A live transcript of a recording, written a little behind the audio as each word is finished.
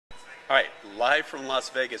All right, live from Las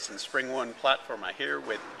Vegas in SpringOne Platform, I'm here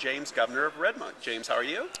with James, Governor of Redmonk. James, how are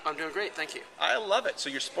you? I'm doing great, thank you. I love it. So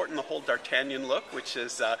you're sporting the whole D'Artagnan look, which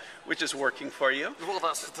is working for you. Well,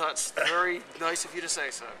 that's very nice of you to say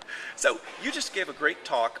so. So you just gave a great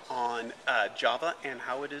talk on Java and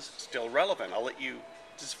how it is still relevant. I'll let you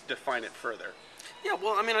just define it further. Yeah,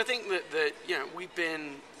 well, I mean, I think that you know we've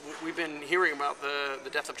been hearing about the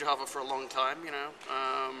death of Java for a long time. You know,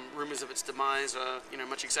 rumors of its demise are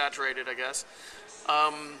much exaggerated, I guess,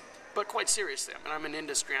 but quite seriously. I mean, I'm an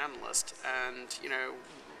industry analyst, and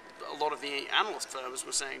a lot of the analyst firms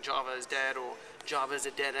were saying Java is dead or Java is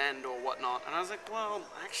a dead end or whatnot, and I was like, well,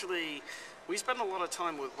 actually, we spend a lot of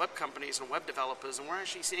time with web companies and web developers, and we're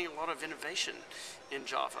actually seeing a lot of innovation in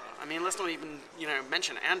Java. I mean, let's not even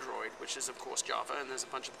mention Android, which is of course Java, and there's a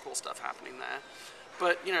bunch of cool stuff happening there.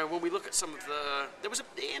 But when we look at some of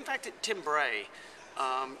in fact, Tim Bray,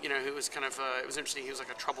 who was kind of it was interesting. He was like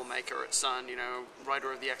a troublemaker at Sun,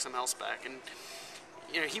 writer of the XML spec, and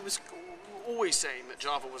he was always saying that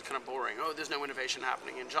Java was kind of boring. Oh, there's no innovation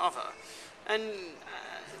happening in Java, and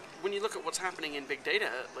when you look at what's happening in big data,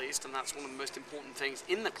 at least, and that's one of the most important things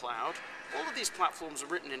in the cloud, all of these platforms are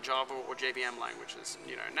written in Java or JVM languages.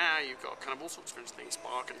 Now you've got kind of all sorts of different things,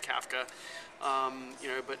 Spark and Kafka,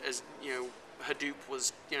 but as Hadoop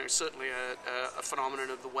was, certainly a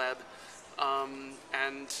phenomenon of the web.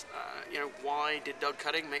 Why did Doug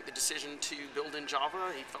Cutting make the decision to build in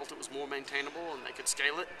Java? He felt it was more maintainable and they could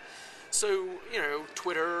scale it. So,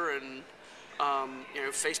 Twitter and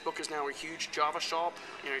Facebook is now a huge Java shop.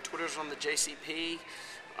 Twitter's on the JCP.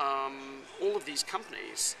 All of these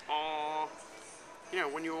companies are,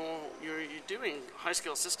 when you're doing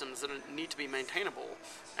high-scale systems that need to be maintainable,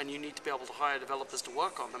 and you need to be able to hire developers to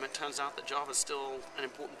work on them, it turns out that Java is still an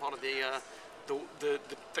important part of the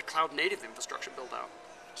cloud-native infrastructure build-out.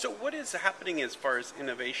 So what is happening as far as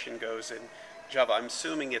innovation goes in Java? I'm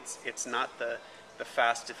assuming it's not the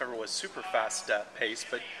fast, if ever was super fast pace,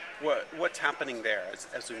 but what's happening there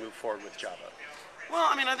as we move forward with Java? Well,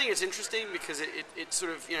 I mean, I think it's interesting because it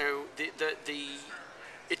sort of,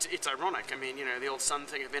 it's ironic. I mean, the old Sun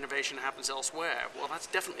thing of innovation happens elsewhere. Well, that's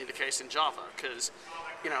definitely the case in Java because,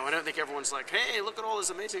 I don't think everyone's like, hey, look at all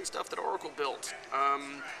this amazing stuff that Oracle built.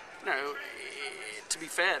 To be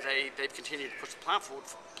fair, they've continued to push the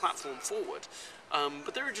platform forward.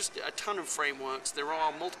 But there are just a ton of frameworks. There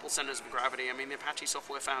are multiple centers of gravity. I mean, the Apache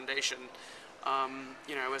Software Foundation,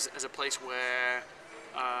 as a place where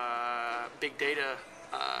big data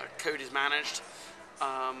code is managed.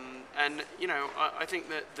 I think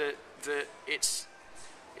that it's,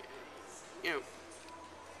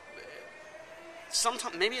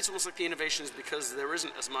 sometimes maybe it's almost like the innovation is because there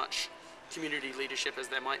isn't as much community leadership as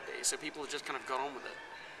there might be, so people have just kind of got on with it.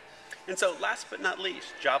 And so, last but not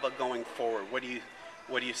least, Java going forward. What do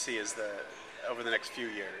you see as over the next few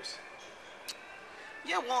years?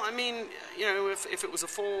 Yeah, well, I mean, if it was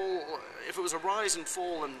a rise and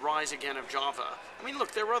fall and rise again of Java. I mean,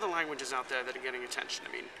 look, there are other languages out there that are getting attention.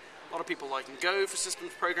 I mean, a lot of people like Go for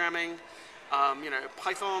systems programming.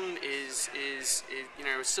 Python is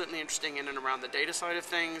certainly interesting in and around the data side of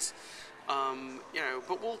things.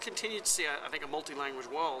 But we'll continue to see, I think, a multi-language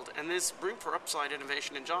world, and there's room for upside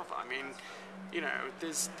innovation in Java. I mean,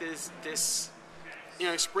 there's this,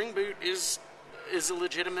 Spring Boot is a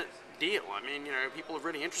legitimate deal. I mean, people are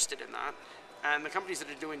really interested in that, and the companies that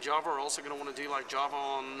are doing Java are also going to want to do like Java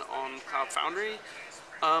on Cloud Foundry.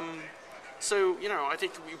 So, I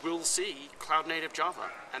think we will see cloud-native Java,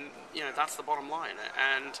 and that's the bottom line.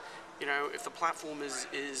 And if the platform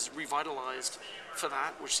is revitalized for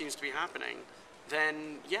that, which seems to be happening,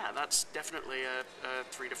 then yeah, that's definitely a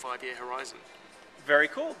 3 to 5 year horizon. Very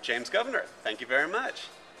cool. James, Governor, thank you very much.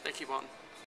 Thank you, Barton.